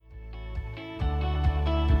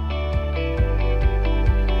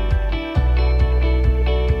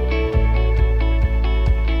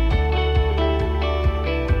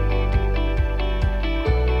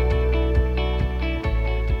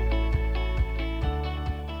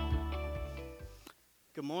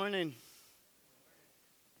morning.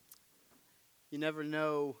 You never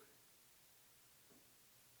know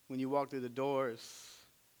when you walk through the doors.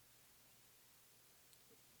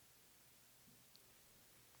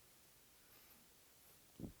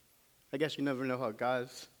 I guess you never know how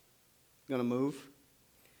God's going to move.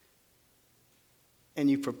 And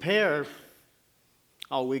you prepare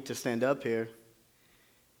all week to stand up here,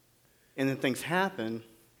 and then things happen,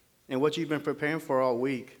 and what you've been preparing for all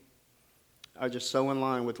week are just so in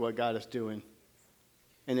line with what God is doing.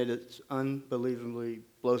 And it is unbelievably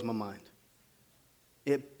blows my mind.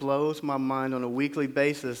 It blows my mind on a weekly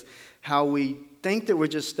basis how we think that we're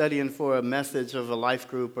just studying for a message of a life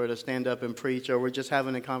group or to stand up and preach, or we're just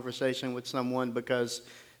having a conversation with someone because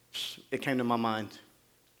it came to my mind.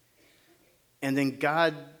 And then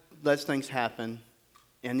God lets things happen,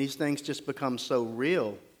 and these things just become so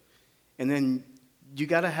real. And then you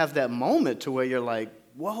got to have that moment to where you're like,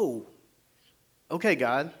 whoa, okay,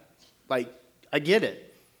 God, like, I get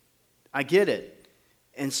it. I get it.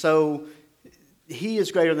 And so he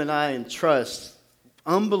is greater than I in trust,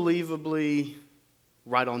 unbelievably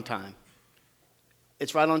right on time.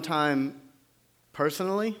 It's right on time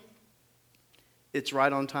personally. It's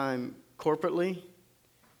right on time corporately.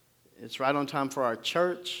 It's right on time for our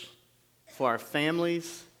church, for our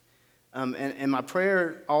families. And my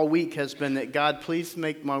prayer all week has been that God, please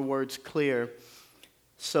make my words clear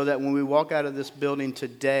so that when we walk out of this building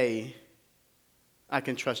today, I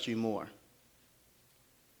can trust you more.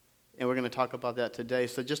 And we're going to talk about that today.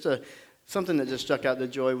 So just something that just struck out that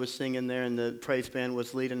Joy was singing there and the praise band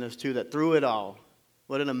was leading us to, that through it all,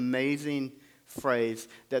 what an amazing phrase,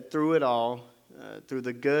 that through it all, through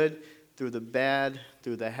the good, through the bad,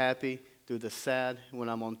 through the happy, through the sad, when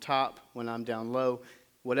I'm on top, when I'm down low,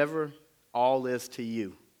 whatever all is to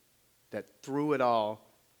you, that through it all,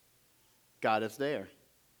 God is there.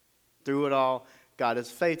 Through it all, God is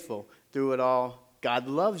faithful. Through it all, God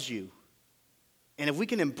loves you. And if we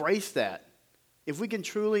can embrace that, if we can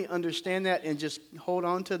truly understand that and just hold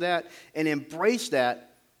on to that and embrace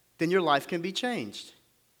that, then your life can be changed.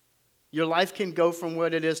 Your life can go from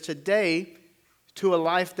what it is today to a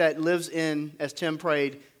life that lives in, as Tim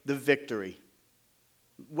prayed, the victory.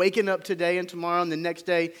 Waking up today and tomorrow and the next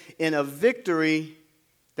day in a victory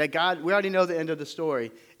that God, we already know the end of the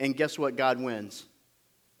story, and guess what? God wins.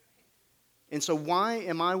 And so why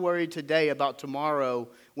am I worried today about tomorrow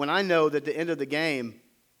when I know that at the end of the game,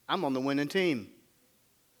 I'm on the winning team?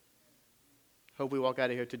 Hope we walk out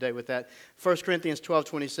of here today with that. 1 Corinthians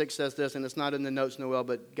 12:26 says this, and it's not in the notes, Noel,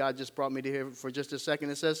 but God just brought me to here for just a second.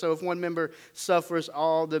 It says, so if one member suffers,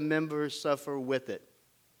 all the members suffer with it.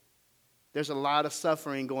 There's a lot of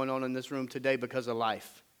suffering going on in this room today because of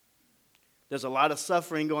life. There's a lot of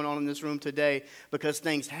suffering going on in this room today because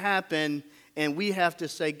things happen, and we have to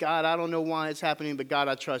say, God, I don't know why it's happening, but God,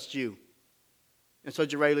 I trust you. And so,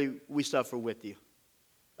 Jareli, we suffer with you.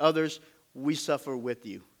 Others, we suffer with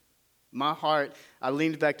you. My heart, I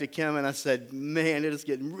leaned back to Kim and I said, man, it is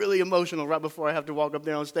getting really emotional right before I have to walk up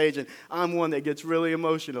there on stage, and I'm one that gets really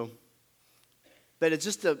emotional. But it's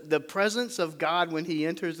just the presence of God when he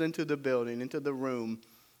enters into the building, into the room.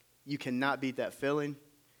 You cannot beat that feeling,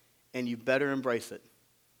 and you better embrace it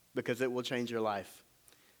because it will change your life.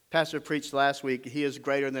 Pastor preached last week, he is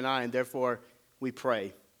greater than I, and therefore we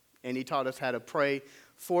pray. And he taught us how to pray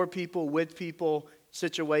for people, with people,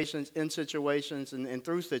 situations, in situations, and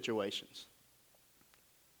through situations.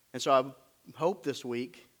 And so I hope this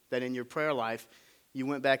week that in your prayer life, you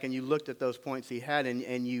went back and you looked at those points he had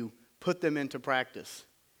and you put them into practice.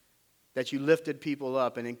 That you lifted people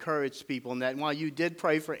up and encouraged people. And that while you did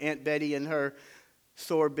pray for Aunt Betty and her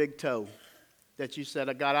sore big toe, that you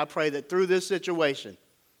said, God, I pray that through this situation,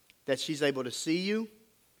 that she's able to see you,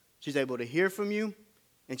 she's able to hear from you,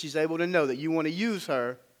 and she's able to know that you want to use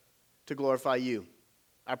her to glorify you.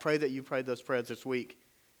 I pray that you prayed those prayers this week.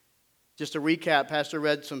 Just to recap, Pastor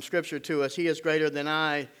read some scripture to us. He is greater than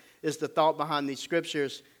I is the thought behind these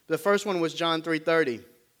scriptures. The first one was John 3:30.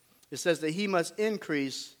 It says that he must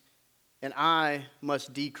increase and I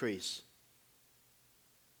must decrease.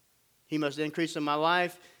 He must increase in my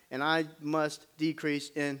life and I must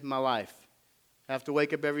decrease in my life. I have to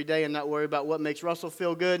wake up every day and not worry about what makes Russell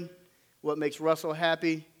feel good, what makes Russell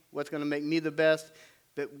happy, what's going to make me the best,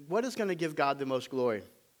 but what is going to give God the most glory.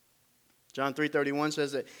 John 3:31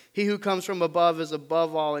 says that he who comes from above is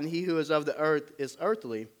above all, and he who is of the earth is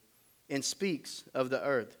earthly and speaks of the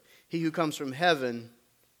earth. He who comes from heaven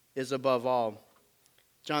is above all.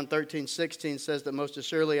 John 13:16 says that most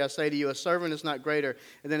assuredly I say to you, a servant is not greater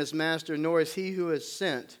than his master, nor is he who is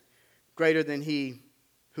sent greater than he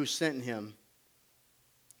who sent him.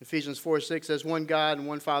 Ephesians 4:6 says, one God and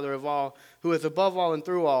one Father of all, who is above all and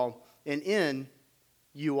through all, and in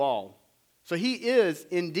you all. So he is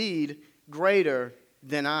indeed greater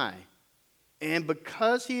than I. And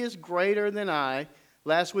because he is greater than I,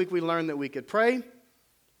 last week we learned that we could pray.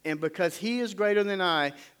 And because he is greater than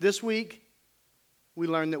I, this week we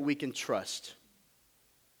learned that we can trust.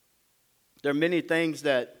 There are many things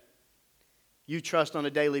that you trust on a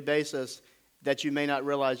daily basis that you may not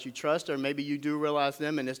realize you trust, or maybe you do realize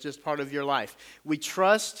them and it's just part of your life. We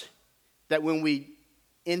trust that when we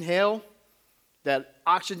inhale, that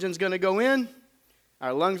oxygen's going to go in,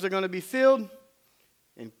 our lungs are going to be filled,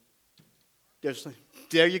 and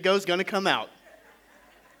there you go, it's going to come out.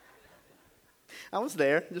 I was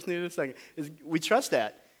there, just needed a second. We trust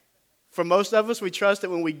that. For most of us, we trust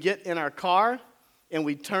that when we get in our car and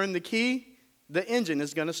we turn the key, the engine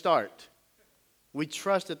is going to start. We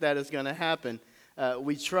trust that that is going to happen.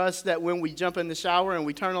 We trust that when we jump in the shower and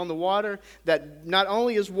we turn on the water, that not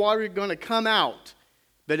only is water going to come out,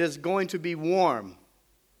 but it's going to be warm.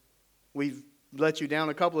 We've let you down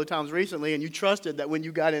a couple of times recently, and you trusted that when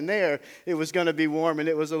you got in there, it was going to be warm, and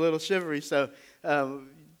it was a little shivery. So,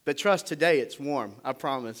 but trust today, it's warm. I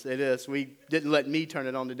promise it is. We didn't let me turn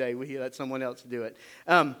it on today. We let someone else do it.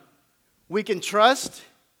 We can trust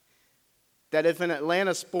that if an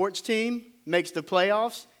Atlanta sports team makes the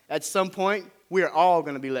playoffs, at some point, we are all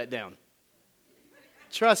going to be let down.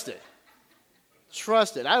 Trust it.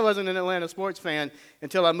 Trust it. I wasn't an Atlanta sports fan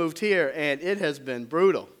until I moved here, and it has been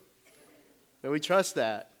brutal. But we trust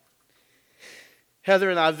that. Heather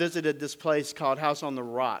and I visited this place called House on the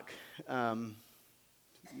Rock.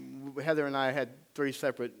 Heather and I had 3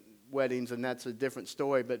 separate weddings, and that's a different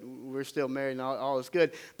story, but we're still married and all is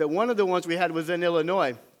good. But one of the ones we had was in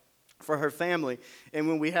Illinois for her family. And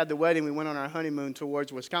when we had the wedding, we went on our honeymoon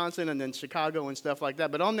towards Wisconsin and then Chicago and stuff like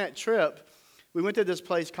that. But on that trip, we went to this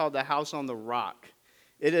place called the House on the Rock.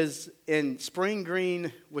 It is in Spring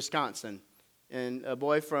Green, Wisconsin. And a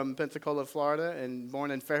boy from Pensacola, Florida, and born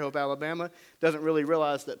in Fairhope, Alabama, doesn't really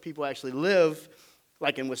realize that people actually live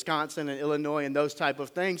like in Wisconsin and Illinois and those type of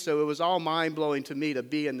things. So it was all mind-blowing to me to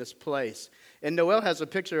be in this place. And Noel has a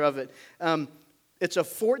picture of it. It's a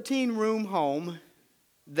 14-room home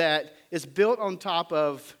that is built on top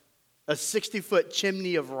of a 60-foot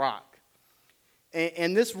chimney of rock.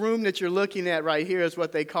 And this room that you're looking at right here is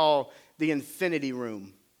what they call the infinity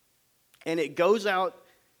room. And it goes out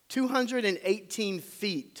 218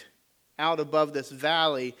 feet out above this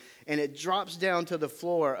valley, and it drops down to the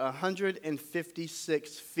floor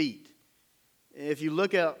 156 feet. If you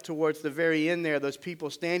look out towards the very end there, those people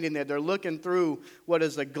standing there, they're looking through what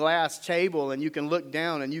is a glass table, and you can look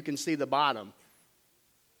down and you can see the bottom.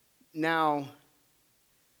 Now,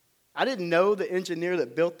 I didn't know the engineer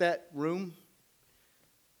that built that room.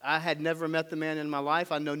 I had never met the man in my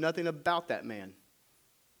life. I know nothing about that man.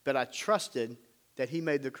 But I trusted that he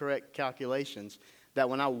made the correct calculations, that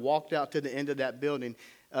when I walked out to the end of that building,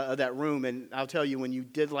 that room, and I'll tell you, when you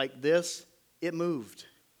did like this, it moved.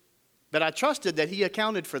 But I trusted that he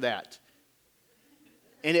accounted for that.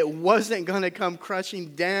 And it wasn't going to come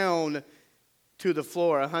crushing down to the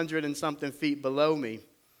floor 100 and something feet below me.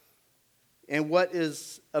 And what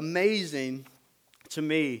is amazing to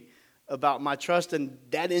me about my trust in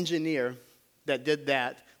that engineer that did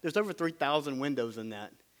that, there's over 3,000 windows in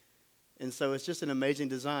that. And so it's just an amazing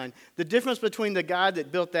design. The difference between the guy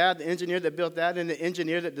that built that, the engineer that built that, and the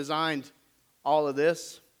engineer that designed all of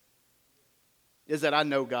this is that I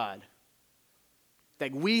know God.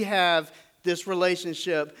 That we have this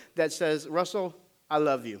relationship that says, Russell, I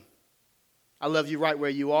love you. I love you right where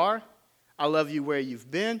you are. I love you where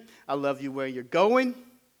you've been. I love you where you're going.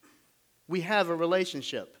 We have a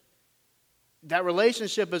relationship. That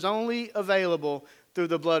relationship is only available through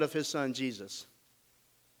the blood of his son, Jesus.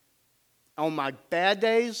 On my bad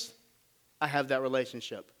days, I have that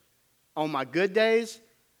relationship. On my good days,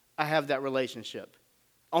 I have that relationship.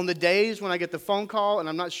 On the days when I get the phone call and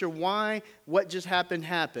I'm not sure why, what just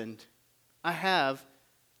happened, I have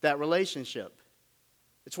that relationship.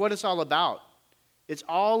 It's what it's all about. It's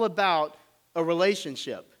all about a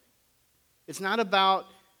relationship. It's not about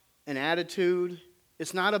an attitude.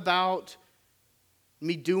 It's not about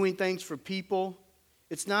me doing things for people.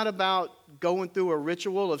 It's not about going through a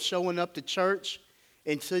ritual of showing up to church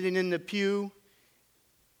and sitting in the pew.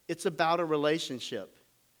 It's about a relationship.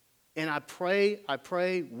 And I pray,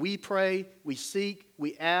 we seek,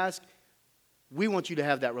 we ask. We want you to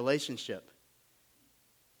have that relationship.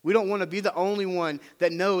 We don't want to be the only one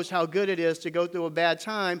that knows how good it is to go through a bad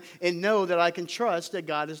time and know that I can trust that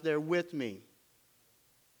God is there with me.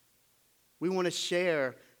 We want to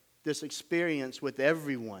share this experience with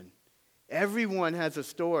everyone. Everyone has a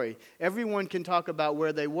story. Everyone can talk about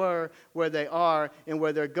where they were, where they are, and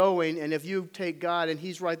where they're going. And if you take God and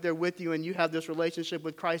He's right there with you and you have this relationship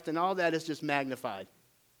with Christ, and all that is just magnified.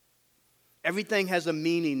 Everything has a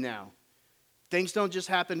meaning now. Things don't just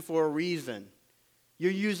happen for a reason.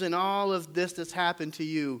 You're using all of this that's happened to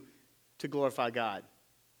you to glorify God.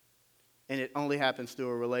 And it only happens through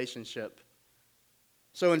a relationship.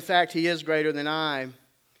 So in fact, He is greater than I,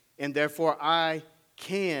 and therefore I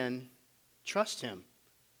can trust Him.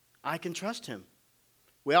 I can trust Him.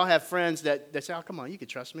 We all have friends that say, oh, come on, you can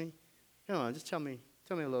trust me. Come on, just tell me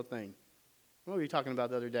a little thing. What were you talking about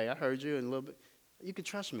the other day? I heard you in a little bit. You can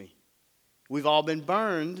trust me. We've all been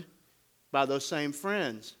burned by those same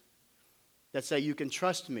friends that say you can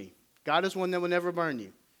trust me. God is one that will never burn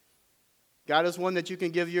you. God is one that you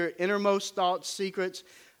can give your innermost thoughts, secrets,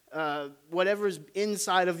 whatever is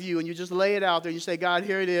inside of you, and you just lay it out there. You say, God,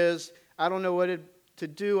 here it is. I don't know what to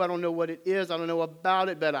do. I don't know what it is. I don't know about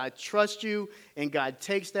it, but I trust you. And God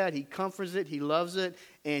takes that. He comforts it. He loves it.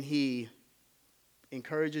 And He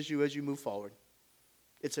encourages you as you move forward.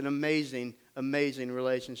 It's an amazing, amazing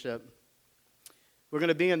relationship. We're going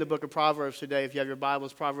to be in the book of Proverbs today. If you have your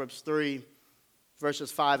Bibles, Proverbs 3, verses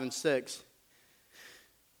 5 and 6.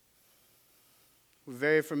 We're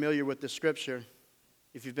very familiar with the scripture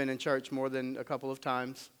if you've been in church more than a couple of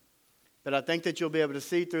times. But I think that you'll be able to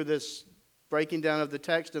see through this breaking down of the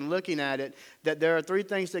text and looking at it that there are three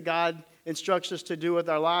things that God instructs us to do with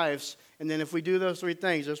our lives. And then if we do those three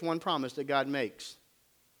things, there's one promise that God makes.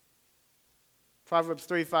 Proverbs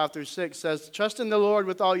 3, 5 through 6 says, trust in the Lord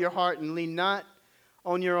with all your heart and lean not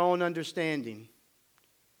on your own understanding.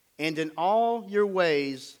 And in all your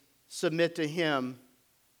ways submit to Him,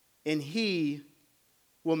 and He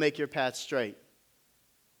will make your path straight.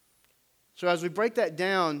 So as we break that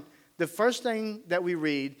down, the first thing that we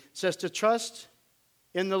read says to trust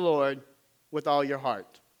in the Lord with all your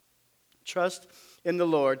heart. Trust in the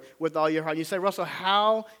Lord with all your heart. You say, Russell,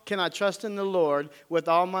 how can I trust in the Lord with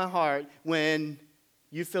all my heart when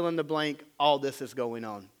you fill in the blank, all this is going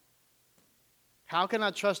on? How can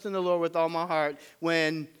I trust in the Lord with all my heart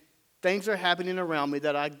when things are happening around me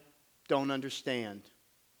that I don't understand?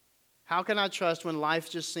 How can I trust when life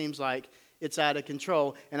just seems like it's out of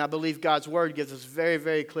control? And I believe God's Word gives us very,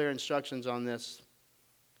 very clear instructions on this.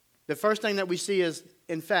 The first thing that we see is,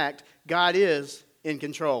 in fact, God is in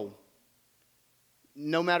control.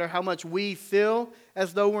 No matter how much we feel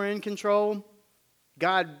as though we're in control,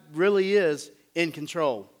 God really is in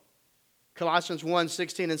control. Colossians 1,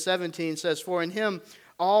 16 and 17 says, for in Him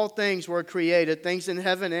all things were created, things in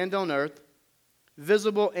heaven and on earth,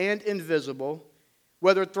 visible and invisible,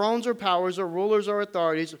 whether thrones or powers or rulers or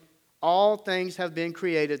authorities, all things have been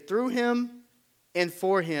created through Him and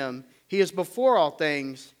for Him. He is before all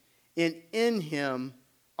things, and in Him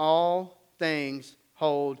all things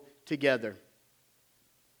hold together.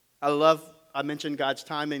 I mentioned God's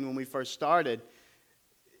timing when we first started.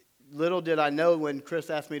 Little did I know when Chris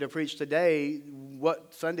asked me to preach today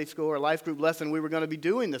what Sunday school or life group lesson we were going to be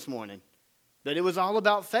doing this morning. That it was all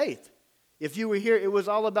about faith. If you were here, it was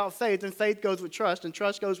all about faith, and faith goes with trust, and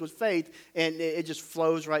trust goes with faith, and it just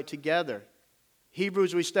flows right together.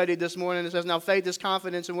 Hebrews we studied this morning, it says, now faith is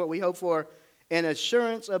confidence in what we hope for, and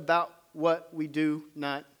assurance about what we do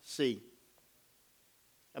not see.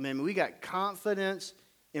 I mean, we got confidence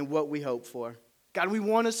in what we hope for. God, we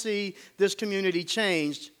want to see this community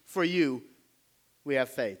changed for you. We have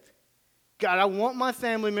faith. God, I want my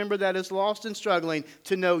family member that is lost and struggling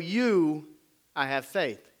to know you. I have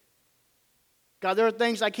faith. God, there are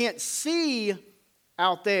things I can't see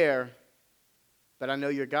out there, but I know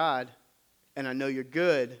you're God, and I know you're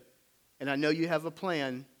good, and I know you have a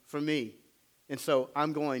plan for me. And so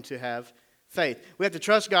I'm going to have faith. We have to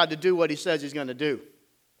trust God to do what He says He's going to do.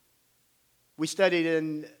 We studied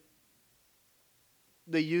in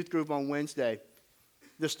the youth group on Wednesday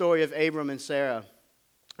the story of Abram and Sarah,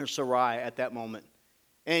 or Sarai at that moment.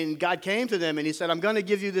 And God came to them and He said, I'm going to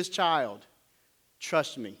give you this child.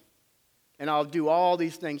 Trust me. And I'll do all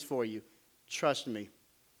these things for you. Trust me.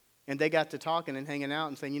 And they got to talking and hanging out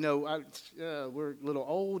and saying, we're a little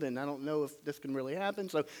old and I don't know if this can really happen.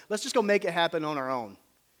 So let's just go make it happen on our own.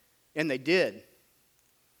 And they did.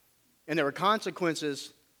 And there were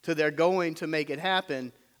consequences to their going to make it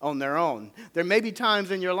happen on their own. There may be times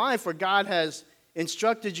in your life where God has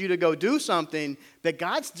instructed you to go do something, but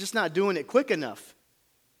God's just not doing it quick enough.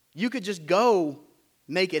 You could just go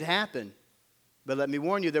make it happen. But let me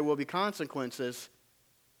warn you, there will be consequences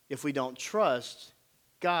if we don't trust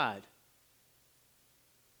God.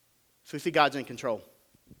 So we see God's in control.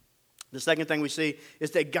 The second thing we see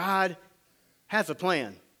is that God has a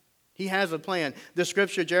plan. He has a plan. The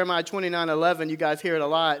scripture, Jeremiah 29:11, you guys hear it a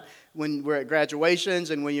lot when we're at graduations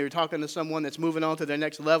and when you're talking to someone that's moving on to their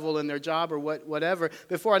next level in their job or whatever.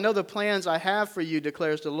 Before I know the plans I have for you,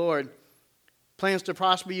 declares the Lord, plans to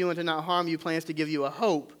prosper you and to not harm you, plans to give you a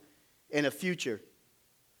hope and a future.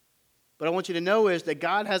 But I want you to know is that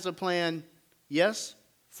God has a plan, yes,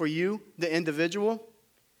 for you, the individual.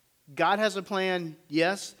 God has a plan,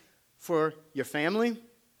 yes, for your family.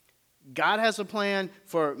 God has a plan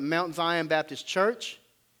for Mount Zion Baptist Church.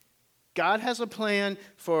 God has a plan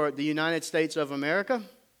for the United States of America.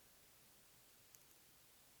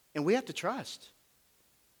 And we have to trust.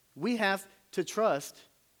 We have to trust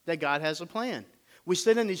that God has a plan. We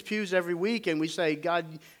sit in these pews every week and we say,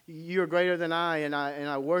 God, you're greater than I, and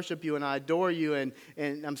I worship you, and I adore you, and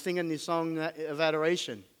I'm singing these songs of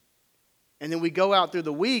adoration. And then we go out through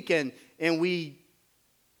the week and we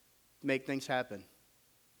make things happen.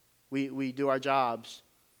 We do our jobs,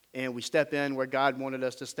 and we step in where God wanted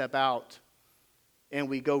us to step out. And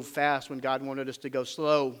we go fast when God wanted us to go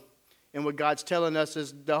slow. And what God's telling us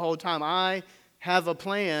is the whole time, I have a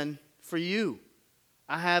plan for you.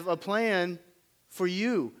 I have a plan for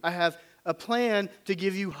you. I have a plan to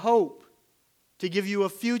give you hope, to give you a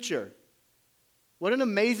future. What an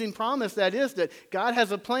amazing promise that is, that God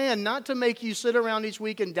has a plan not to make you sit around each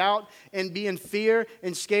week and doubt and be in fear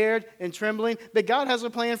and scared and trembling, but God has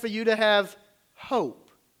a plan for you to have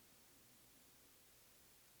hope.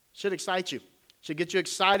 Should excite you. Should get you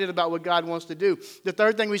excited about what God wants to do. The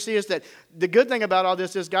third thing we see is that the good thing about all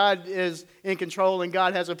this is God is in control and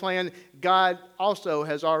God has a plan. God also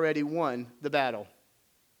has already won the battle.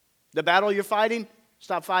 The battle you're fighting,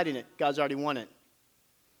 stop fighting it. God's already won it.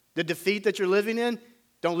 The defeat that you're living in,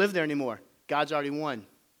 don't live there anymore. God's already won.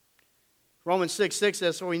 Romans 6:6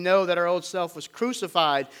 says, for we know that our old self was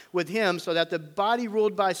crucified with him so that the body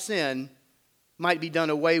ruled by sin might be done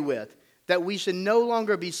away with, that we should no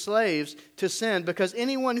longer be slaves to sin, because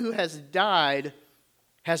anyone who has died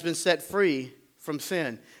has been set free from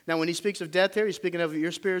sin. Now, when he speaks of death here, he's speaking of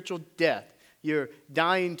your spiritual death. You're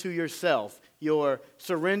dying to yourself. You're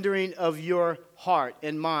surrendering of your heart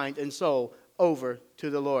and mind and soul over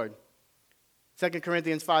to the Lord. 2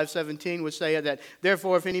 Corinthians 5:17 would say that,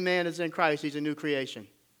 therefore, if any man is in Christ, he's a new creation.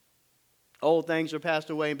 Old things are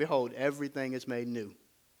passed away, and behold, everything is made new.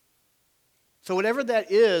 So whatever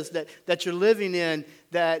that is that you're living in,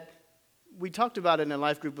 that we talked about it in a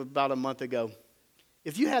life group about a month ago.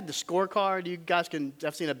 If you had the scorecard, you guys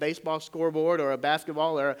I've seen a baseball scoreboard or a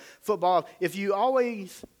basketball or a football. If you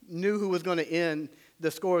always knew who was going to end,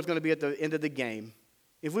 the score was going to be at the end of the game.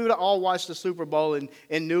 If we would have all watched the Super Bowl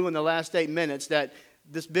and knew in the last 8 minutes that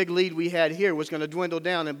this big lead we had here was going to dwindle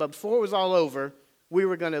down, but before it was all over, we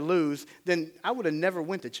were going to lose, then I would have never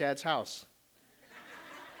went to Chad's house.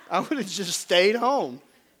 I would have just stayed home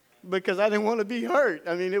because I didn't want to be hurt.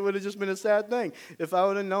 I mean, it would have just been a sad thing. If I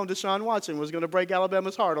would have known Deshaun Watson was going to break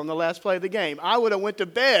Alabama's heart on the last play of the game, I would have went to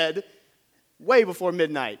bed way before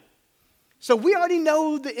midnight. So we already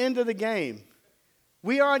know the end of the game.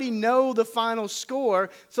 We already know the final score,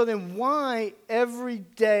 so then why every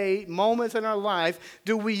day, moments in our life,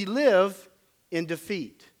 do we live in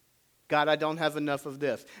defeat? God, I don't have enough of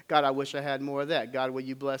this. God, I wish I had more of that. God, will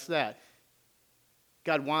you bless that?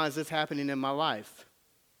 God, why is this happening in my life?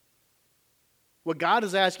 What God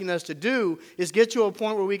is asking us to do is get to a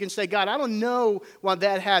point where we can say, God, I don't know why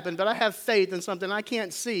that happened, but I have faith in something I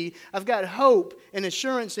can't see. I've got hope and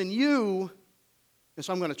assurance in you, and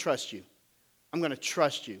so I'm going to trust you. I'm going to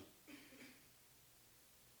trust you.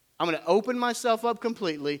 I'm going to open myself up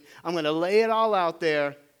completely. I'm going to lay it all out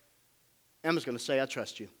there. I'm just going to say, I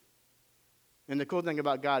trust you. And the cool thing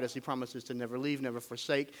about God is he promises to never leave, never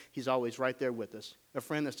forsake. He's always right there with us. A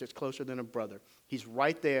friend that sticks closer than a brother. He's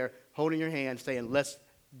right there holding your hand saying, let's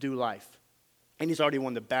do life. And he's already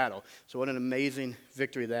won the battle. So what an amazing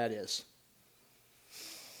victory that is.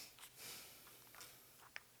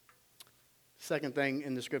 Second thing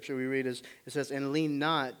in the scripture we read is, it says, and lean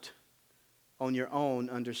not on your own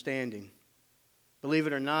understanding. Believe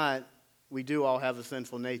it or not, we do all have a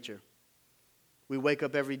sinful nature. We wake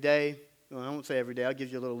up every day. Well, I won't say every day. I'll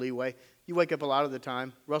give you a little leeway. You wake up a lot of the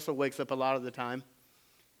time. Russell wakes up a lot of the time.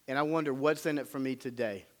 And I wonder, what's in it for me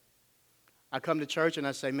today? I come to church and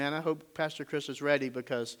I say, man, I hope Pastor Chris is ready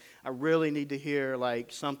because I really need to hear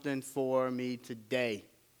like something for me today.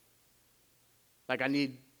 Like I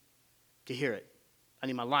need to hear it. I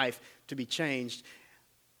need my life to be changed.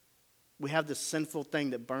 We have this sinful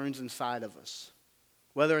thing that burns inside of us.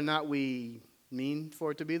 Whether or not we mean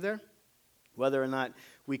for it to be there, whether or not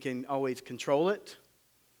we can always control it.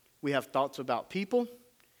 We have thoughts about people.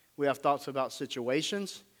 We have thoughts about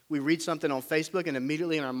situations. we read something on Facebook and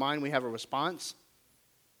immediately in our mind we have a response.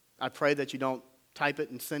 I pray that you don't type it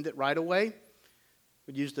and send it right away.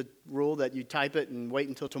 We'd use the rule that you type it and wait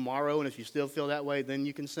until tomorrow, and if you still feel that way, then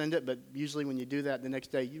you can send it. But usually when you do that the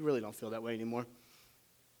next day, you really don't feel that way anymore.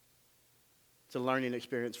 It's a learning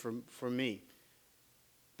experience for me.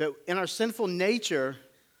 But in our sinful nature,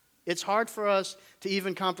 it's hard for us to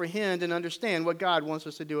even comprehend and understand what God wants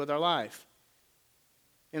us to do with our life.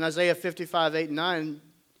 In Isaiah 55, 8 and 9,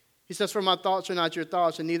 he says, "For my thoughts are not your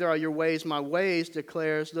thoughts, and neither are your ways my ways,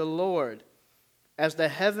 declares the Lord. As the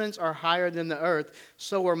heavens are higher than the earth,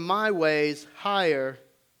 so are my ways higher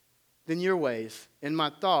than your ways, and my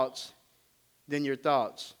thoughts than your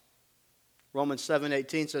thoughts." Romans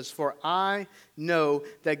 7:18 says, "For I know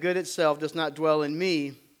that good itself does not dwell in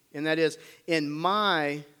me, and that is, in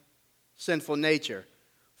my sinful nature.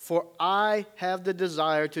 For I have the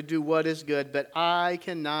desire to do what is good, but I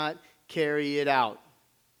cannot carry it out."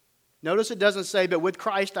 Notice it doesn't say, "But with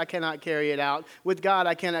Christ I cannot carry it out. With God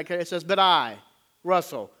I cannot carry it." It says, "But I,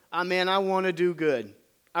 Russell, I want to do good.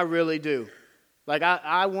 I really do. Like,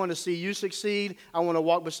 I want to see you succeed. I want to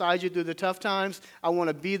walk beside you through the tough times. I want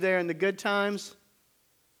to be there in the good times.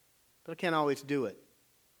 But I can't always do it.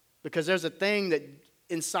 Because there's a thing that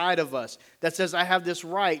inside of us that says, I have this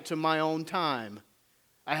right to my own time.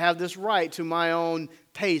 I have this right to my own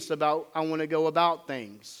pace about I want to go about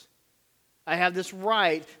things. I have this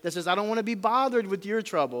right that says, I don't want to be bothered with your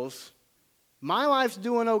troubles. My life's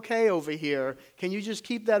doing okay over here. Can you just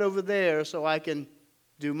keep that over there so I can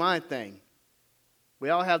do my thing?" We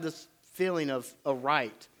all have this feeling of a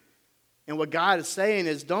right. And what God is saying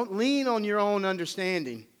is, don't lean on your own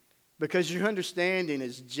understanding, because your understanding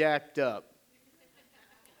is jacked up.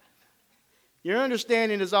 Your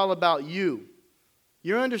understanding is all about you.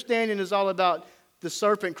 Your understanding is all about the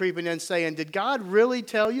serpent creeping in saying, "Did God really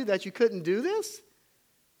tell you that you couldn't do this?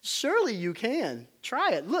 Surely you can.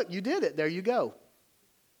 Try it. Look, you did it. There you go."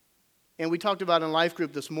 And we talked about in life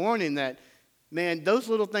group this morning that, man, those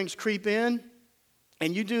little things creep in,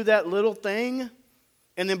 and you do that little thing,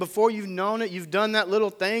 and then before you've known it, you've done that little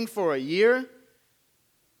thing for a year.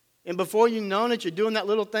 And before you've known it, you're doing that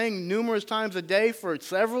little thing numerous times a day for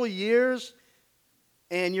several years.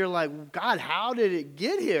 And you're like, "God, how did it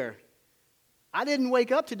get here? I didn't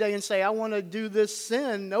wake up today and say, I want to do this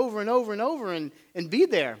sin over and over and over and be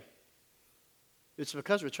there." It's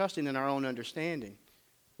because we're trusting in our own understanding.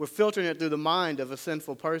 We're filtering it through the mind of a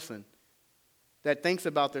sinful person that thinks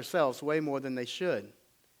about themselves way more than they should.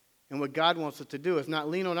 And what God wants us to do is not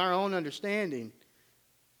lean on our own understanding.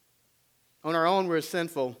 On our own, we're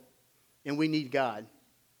sinful, and we need God.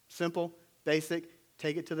 Simple, basic,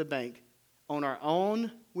 take it to the bank. On our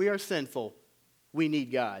own, we are sinful. We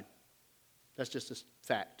need God. That's just a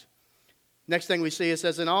fact. Next thing we see, it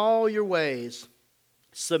says, "In all your ways,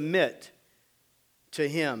 submit to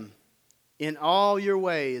Him." In all your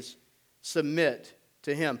ways, submit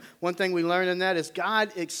to Him. One thing we learn in that is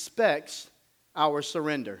God expects our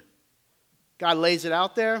surrender. God lays it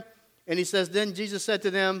out there, and He says, "Then Jesus said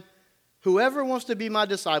to them, whoever wants to be my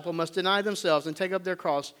disciple must deny themselves and take up their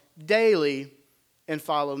cross daily and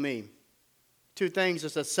follow me." Two things.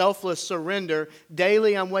 It's a selfless surrender.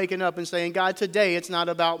 Daily I'm waking up and saying, "God, today it's not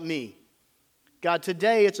about me. God,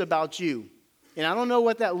 today it's about you. And I don't know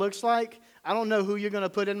what that looks like. I don't know who you're going to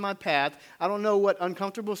put in my path. I don't know what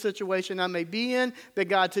uncomfortable situation I may be in. But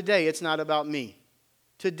God, today it's not about me.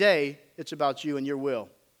 Today it's about you and your will."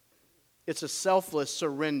 It's a selfless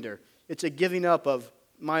surrender. It's a giving up of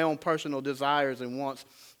my own personal desires and wants.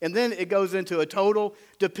 And then it goes into a total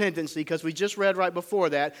dependency, because we just read right before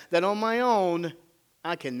that on my own,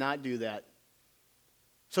 I cannot do that.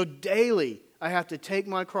 So daily, I have to take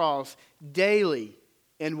my cross daily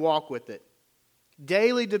and walk with it.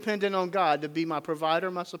 Daily dependent on God to be my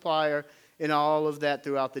provider, my supplier, and all of that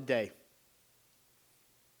throughout the day.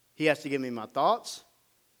 He has to give me my thoughts.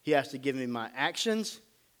 He has to give me my actions.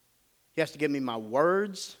 He has to give me my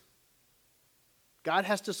words. God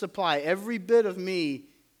has to supply every bit of me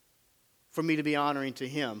for me to be honoring to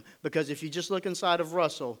Him. Because if you just look inside of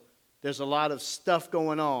Russell, there's a lot of stuff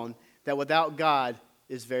going on that without God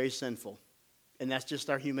is very sinful. And that's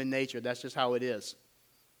just our human nature. That's just how it is.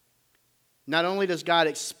 Not only does God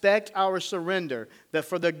expect our surrender, but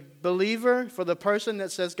for the believer, for the person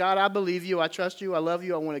that says, "God, I believe you, I trust you, I love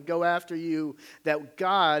you, I want to go after you," that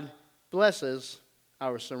God blesses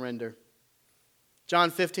our surrender. John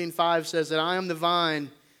 15:5 says that I am the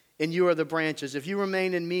vine and you are the branches. If you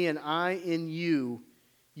remain in me and I in you,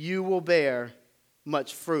 you will bear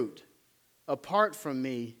much fruit. Apart from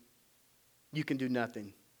me, you can do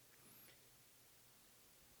nothing.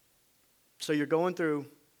 So you're going through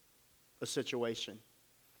a situation.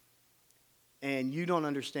 and you don't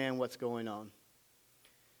understand what's going on.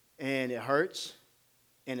 And it hurts,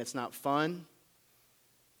 and it's not fun.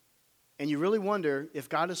 And you really wonder, if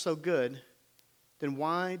God is so good, then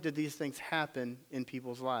why did these things happen in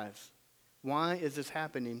people's lives? Why is this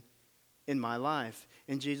happening in my life?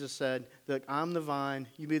 And Jesus said, look, I'm the vine,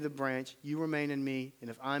 you be the branch, you remain in me, and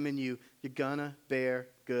if I'm in you, you're going to bear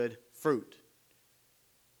good fruit.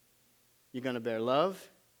 You're going to bear love,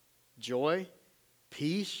 joy,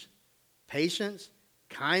 peace, patience,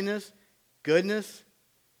 kindness, goodness,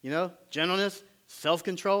 gentleness,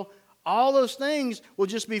 self-control. All those things will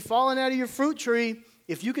just be falling out of your fruit tree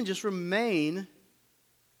if you can just remain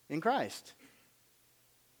in Christ.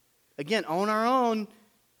 Again, on our own,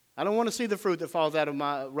 I don't want to see the fruit that falls out of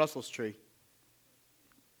my Russell's tree.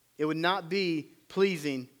 It would not be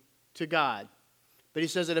pleasing to God. But he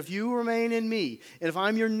says that if you remain in me, and if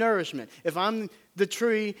I'm your nourishment, if I'm the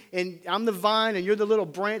tree and I'm the vine and you're the little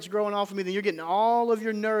branch growing off of me, then you're getting all of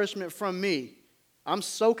your nourishment from me. I'm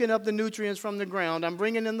soaking up the nutrients from the ground. I'm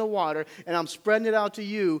bringing in the water, and I'm spreading it out to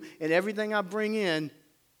you, and everything I bring in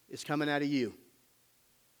is coming out of you.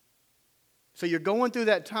 So you're going through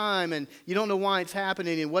that time, and you don't know why it's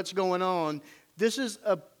happening and what's going on. This is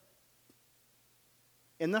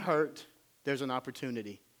in the hurt, there's an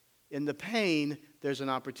opportunity. In the pain, there's an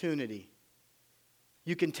opportunity.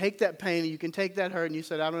 You can take that pain, and you can take that hurt, and you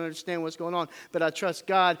said, I don't understand what's going on, but I trust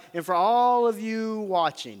God. And for all of you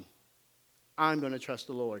watching, I'm going to trust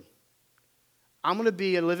the Lord. I'm going to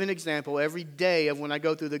be a living example every day of when I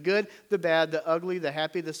go through the good, the bad, the ugly, the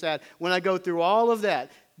happy, the sad. When I go through all of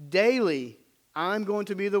that, daily, I'm going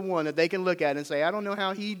to be the one that they can look at and say, I don't know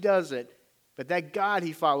how he does it, but that God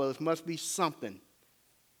he follows must be something.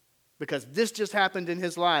 Because this just happened in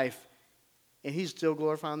his life, and he's still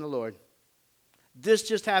glorifying the Lord. This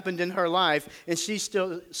just happened in her life, and she's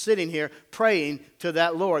still sitting here praying to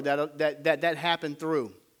that Lord that happened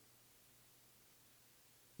through.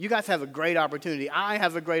 You guys have a great opportunity. I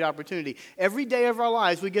have a great opportunity. Every day of our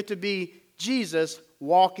lives, we get to be Jesus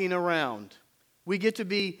walking around. We get to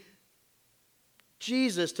be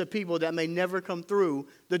Jesus to people that may never come through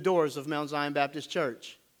the doors of Mount Zion Baptist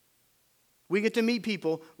Church. We get to meet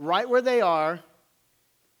people right where they are,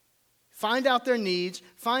 find out their needs,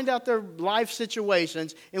 find out their life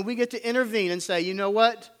situations, and we get to intervene and say, you know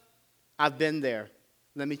what? I've been there.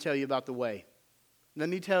 Let me tell you about the way. Let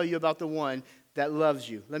me tell you about the one that loves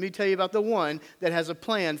you. Let me tell you about the one that has a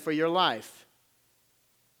plan for your life.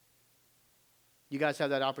 You guys have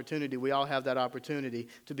that opportunity. We all have that opportunity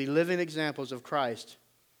to be living examples of Christ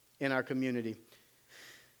in our community.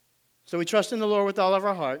 So we trust in the Lord with all of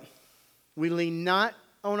our heart. We lean not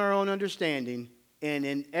on our own understanding. And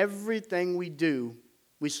in everything we do,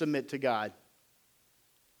 we submit to God.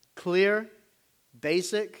 Clear,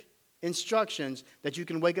 basic instructions that you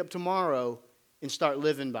can wake up tomorrow and start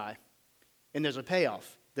living by. And there's a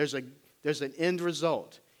payoff. There's an end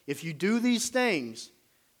result. If you do these things,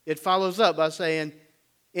 it follows up by saying,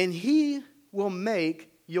 and he will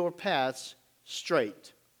make your paths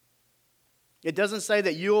straight. It doesn't say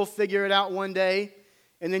that you'll figure it out one day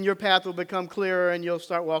and then your path will become clearer and you'll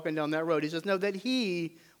start walking down that road. He says, no, that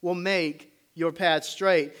he will make your path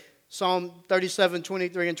straight. Psalm 37,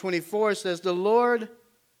 23 and 24 says, the Lord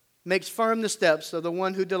makes firm the steps of the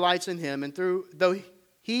one who delights in him, and though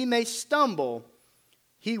he may stumble,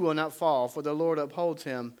 he will not fall, for the Lord upholds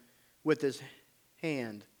him with his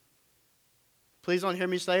hand. Please don't hear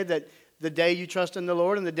me say that the day you trust in the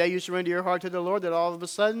Lord and the day you surrender your heart to the Lord, that all of a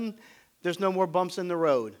sudden there's no more bumps in the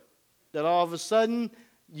road. That all of a sudden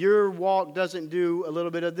your walk doesn't do a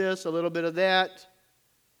little bit of this, a little bit of that.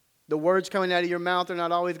 The words coming out of your mouth are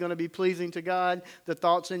not always going to be pleasing to God. The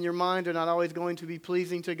thoughts in your mind are not always going to be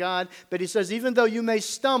pleasing to God. But he says, even though you may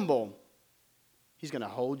stumble, he's going to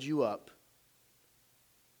hold you up.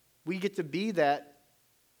 We get to be that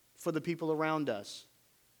for the people around us.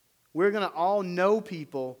 We're going to all know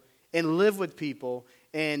people and live with people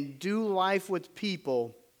and do life with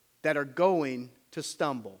people that are going to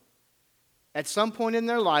stumble. At some point in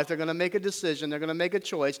their life, they're going to make a decision, they're going to make a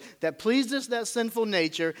choice that pleases that sinful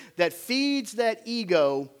nature, that feeds that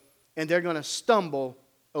ego, and they're going to stumble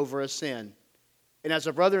over a sin. And as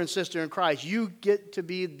a brother and sister in Christ, you get to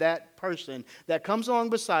be that person that comes along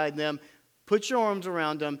beside them, puts your arms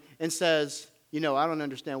around them, and says, I don't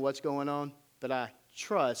understand what's going on, but I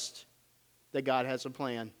trust that God has a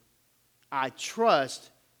plan. I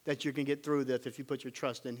trust that you can get through this if you put your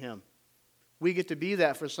trust in him. We get to be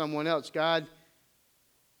that for someone else. God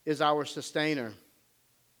is our sustainer.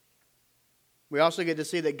 We also get to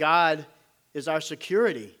see that God is our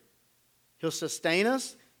security. He'll sustain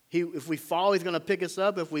us. If we fall, he's going to pick us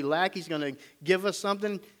up. If we lack, he's going to give us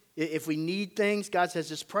something. If we need things, God says,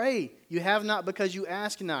 just pray. You have not because you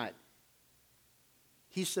ask not.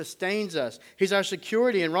 He sustains us. He's our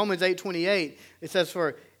security. In Romans 8:28, it says,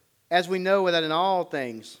 for as we know that in all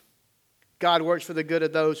things, God works for the good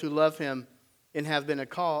of those who love him and have been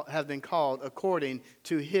called according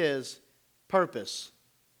to his purpose.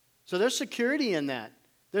 So there's security in that.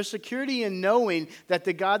 There's security in knowing that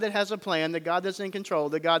the God that has a plan, the God that's in control,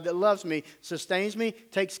 the God that loves me, sustains me,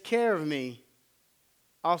 takes care of me,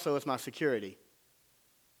 also is my security.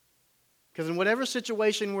 Because in whatever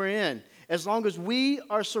situation we're in, as long as we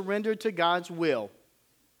are surrendered to God's will,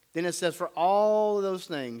 then it says for all of those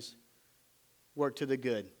things work to the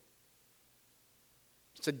good.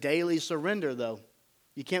 It's a daily surrender, though.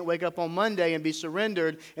 You can't wake up on Monday and be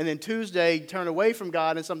surrendered, and then Tuesday turn away from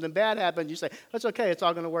God and something bad happens. You say, that's okay, it's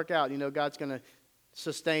all going to work out. You know, God's going to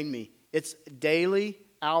sustain me. It's daily,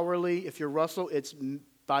 hourly. If you're Russell, it's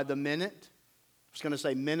by the minute. I was going to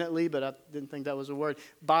say minutely, but I didn't think that was a word.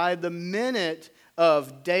 By the minute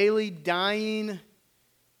of daily dying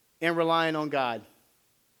and relying on God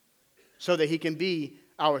so that he can be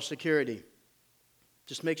our security.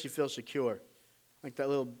 Just makes you feel secure. Like that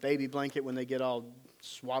little baby blanket when they get all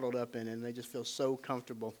swaddled up in it and they just feel so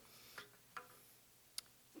comfortable.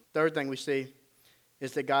 Third thing we see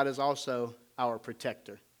is that God is also our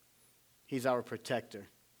protector. He's our protector.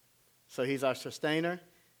 So he's our sustainer.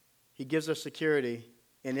 He gives us security,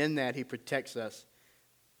 and in that he protects us.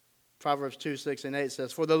 Proverbs 2:6-8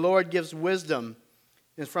 says, for the Lord gives wisdom,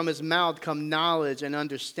 and from his mouth come knowledge and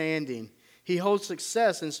understanding. He holds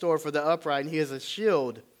success in store for the upright, and he is a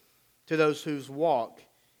shield to those whose walk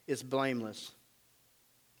is blameless.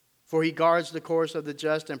 For he guards the course of the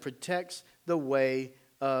just and protects the way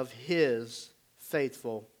of his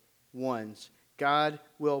faithful ones. God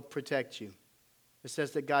will protect you. It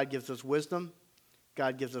says that God gives us wisdom,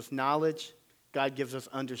 God gives us knowledge, God gives us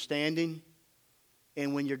understanding.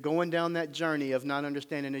 And when you're going down that journey of not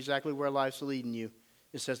understanding exactly where life's leading you,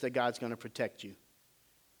 it says that God's going to protect you.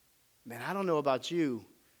 Man, I don't know about you,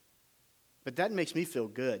 but that makes me feel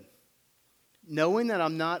good. Knowing that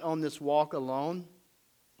I'm not on this walk alone,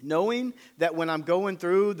 knowing that when I'm going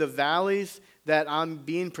through the valleys that I'm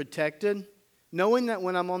being protected, knowing that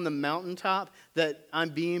when I'm on the mountaintop that I'm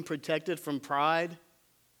being protected from pride,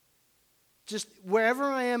 just wherever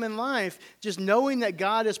I am in life, just knowing that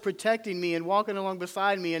God is protecting me and walking along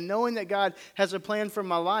beside me and knowing that God has a plan for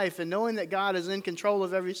my life and knowing that God is in control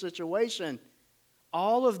of every situation,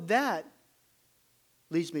 all of that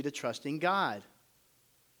leads me to trusting God.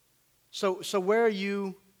 So where are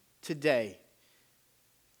you today?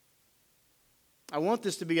 I want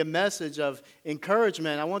this to be a message of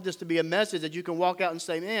encouragement. I want this to be a message that you can walk out and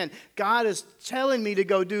say, man, God is telling me to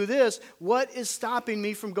go do this. What is stopping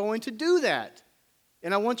me from going to do that?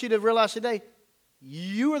 And I want you to realize today,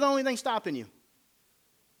 you are the only thing stopping you.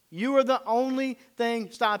 You are the only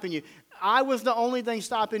thing stopping you. I was the only thing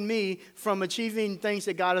stopping me from achieving things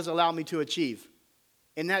that God has allowed me to achieve.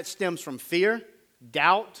 And that stems from fear,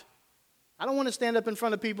 doubt. I don't want to stand up in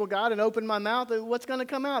front of people, God, and open my mouth. What's going to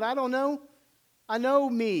come out? I don't know. I know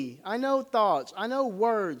me. I know thoughts. I know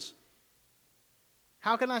words.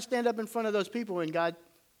 How can I stand up in front of those people? And God,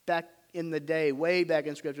 back in the day, way back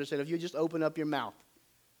in Scripture, said, if you just open up your mouth,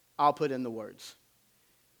 I'll put in the words.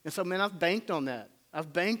 And so, man, I've banked on that.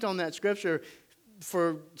 I've banked on that Scripture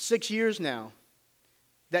for 6 years now.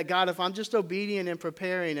 That God, if I'm just obedient and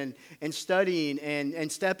preparing and studying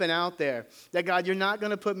and stepping out there, that God, you're not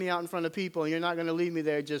going to put me out in front of people and you're not going to leave me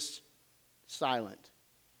there just silent.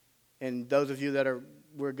 And those of you that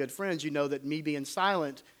we're good friends, you know that me being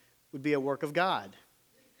silent would be a work of God.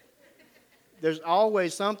 There's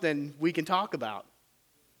always something we can talk about.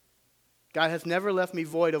 God has never left me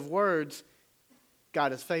void of words.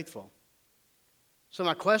 God is faithful. So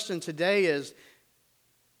my question today is,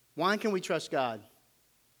 why can we trust God?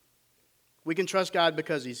 We can trust God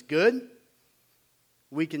because he's good.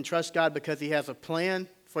 We can trust God because he has a plan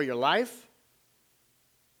for your life.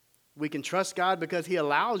 We can trust God because he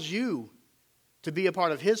allows you to be a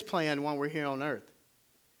part of his plan while we're here on earth.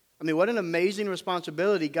 I mean, what an amazing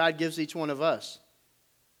responsibility God gives each one of us.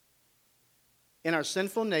 In our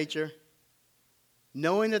sinful nature,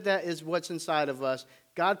 knowing that that is what's inside of us,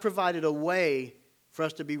 God provided a way for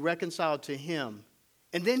us to be reconciled to him.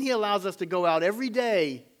 And then he allows us to go out every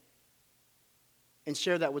day and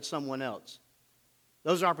share that with someone else.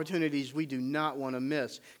 Those are opportunities we do not want to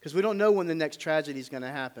miss because we don't know when the next tragedy is going to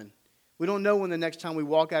happen. We don't know when the next time we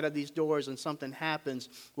walk out of these doors and something happens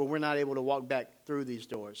where we're not able to walk back through these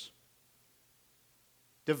doors.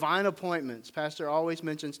 Divine appointments. Pastor always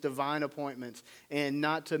mentions divine appointments and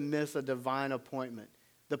not to miss a divine appointment.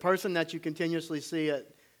 The person that you continuously see at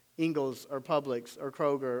Ingles or Publix or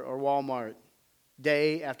Kroger or Walmart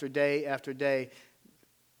day after day after day.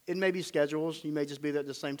 It may be schedules. You may just be there at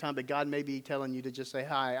the same time, but God may be telling you to just say,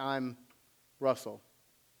 hi, I'm Russell.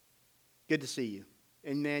 Good to see you.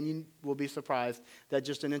 And man, you will be surprised that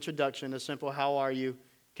just an introduction, a simple how are you,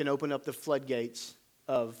 can open up the floodgates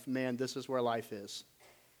of, man, this is where life is.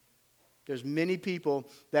 There's many people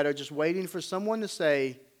that are just waiting for someone to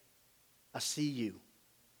say, I see you.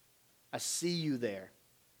 I see you there.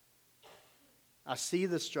 I see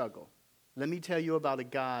the struggle. Let me tell you about a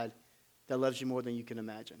God that loves you more than you can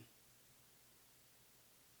imagine.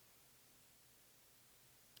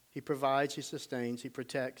 He provides, He sustains, He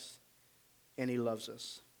protects, and He loves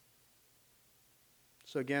us.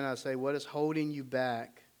 So again, I say, what is holding you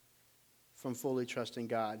back from fully trusting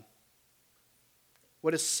God?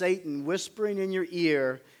 What is Satan whispering in your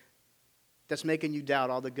ear that's making you doubt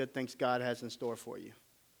all the good things God has in store for you?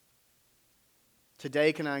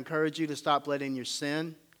 Today, can I encourage you to stop letting your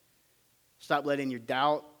sin, stop letting your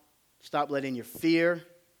doubt, stop letting your fear,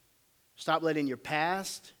 stop letting your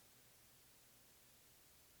past,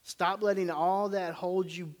 stop letting all that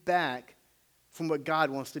hold you back from what God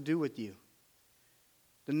wants to do with you.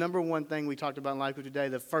 The number one thing we talked about in Life Group today,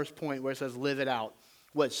 the first point where it says live it out,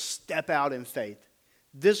 was step out in faith.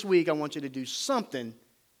 This week, I want you to do something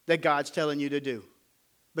that God's telling you to do.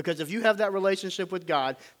 Because if you have that relationship with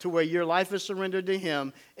God to where your life is surrendered to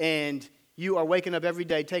Him and you are waking up every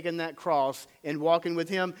day taking that cross and walking with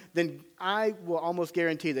Him, then I will almost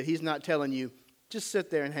guarantee that He's not telling you, just sit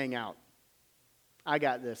there and hang out. I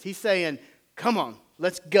got this. He's saying, come on,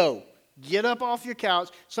 let's go. Get up off your couch.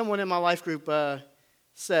 Someone in my life group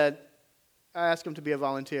said, I asked them to be a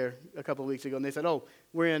volunteer a couple of weeks ago, and they said, oh,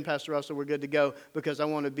 we're in, Pastor Russell, we're good to go because I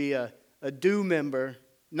want to be a do member,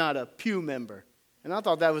 not a pew member. And I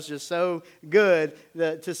thought that was just so good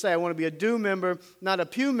to say I want to be a do member, not a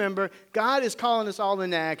pew member. God is calling us all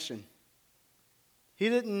into action. He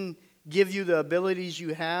didn't give you the abilities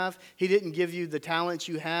you have. He didn't give you the talents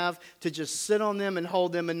you have to just sit on them and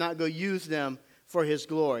hold them and not go use them for His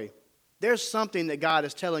glory. There's something that God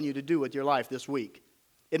is telling you to do with your life this week.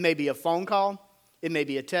 It may be a phone call. It may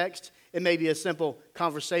be a text. It may be a simple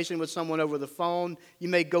conversation with someone over the phone. You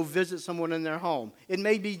may go visit someone in their home. It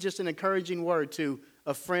may be just an encouraging word to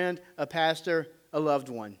a friend, a pastor, a loved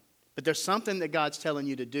one. But there's something that God's telling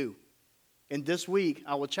you to do. And this week,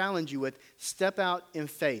 I will challenge you with step out in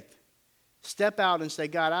faith. Step out and say,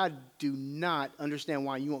 God, I do not understand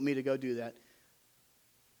why you want me to go do that.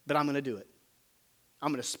 But I'm going to do it.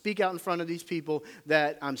 I'm going to speak out in front of these people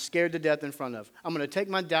that I'm scared to death in front of. I'm going to take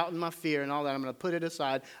my doubt and my fear and all that. I'm going to put it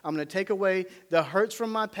aside. I'm going to take away the hurts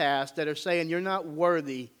from my past that are saying you're not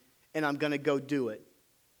worthy, and I'm going to go do it.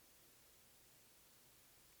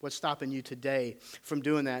 What's stopping you today from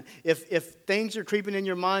doing that? If things are creeping in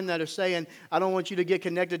your mind that are saying, I don't want you to get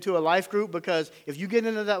connected to a life group because if you get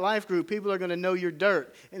into that life group, people are going to know your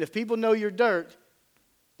dirt. And if people know your dirt,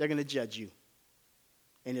 they're going to judge you.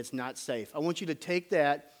 And it's not safe. I want you to take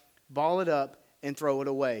that, ball it up, and throw it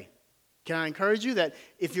away. Can I encourage you that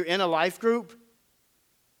if you're in a life group,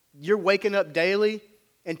 you're waking up daily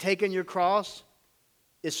and taking your cross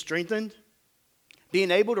is strengthened?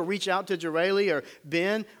 Being able to reach out to Jareli or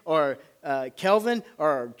Ben or Kelvin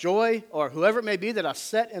or Joy or whoever it may be that I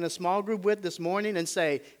sat in a small group with this morning and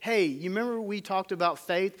say, hey, you remember we talked about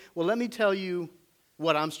faith? Well, let me tell you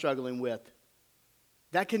what I'm struggling with.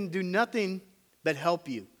 That can do nothing but help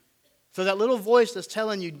you. So that little voice that's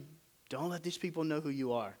telling you, don't let these people know who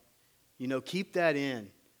you are. You know, keep that in.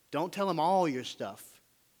 Don't tell them all your stuff.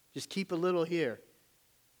 Just keep a little here.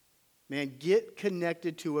 Man, get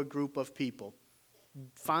connected to a group of people.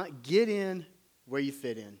 Get in where you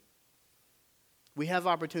fit in. We have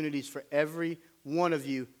opportunities for every one of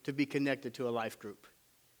you to be connected to a life group.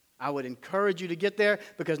 I would encourage you to get there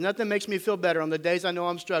because nothing makes me feel better on the days I know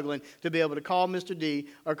I'm struggling to be able to call Mr. D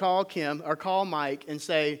or call Kim or call Mike and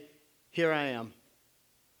say, here I am.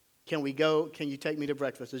 Can we go? Can you take me to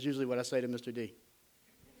breakfast? Is usually what I say to Mr. D.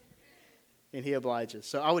 And he obliges.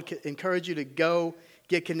 So I would encourage you to go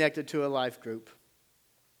get connected to a life group.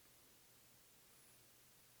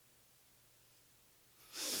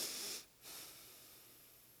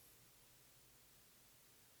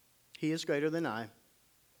 He is greater than I.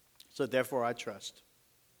 So therefore I trust.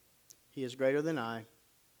 He is greater than I,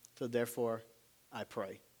 so therefore I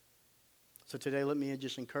pray. So today let me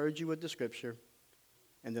just encourage you with the scripture,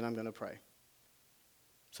 and then I'm going to pray.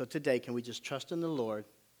 So today, can we just trust in the Lord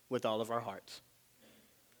with all of our hearts?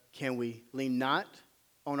 Can we lean not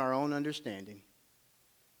on our own understanding?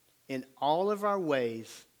 In all of our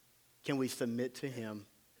ways, can we submit to Him?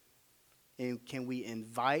 And can we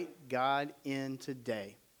invite God in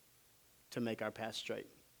today to make our path straight.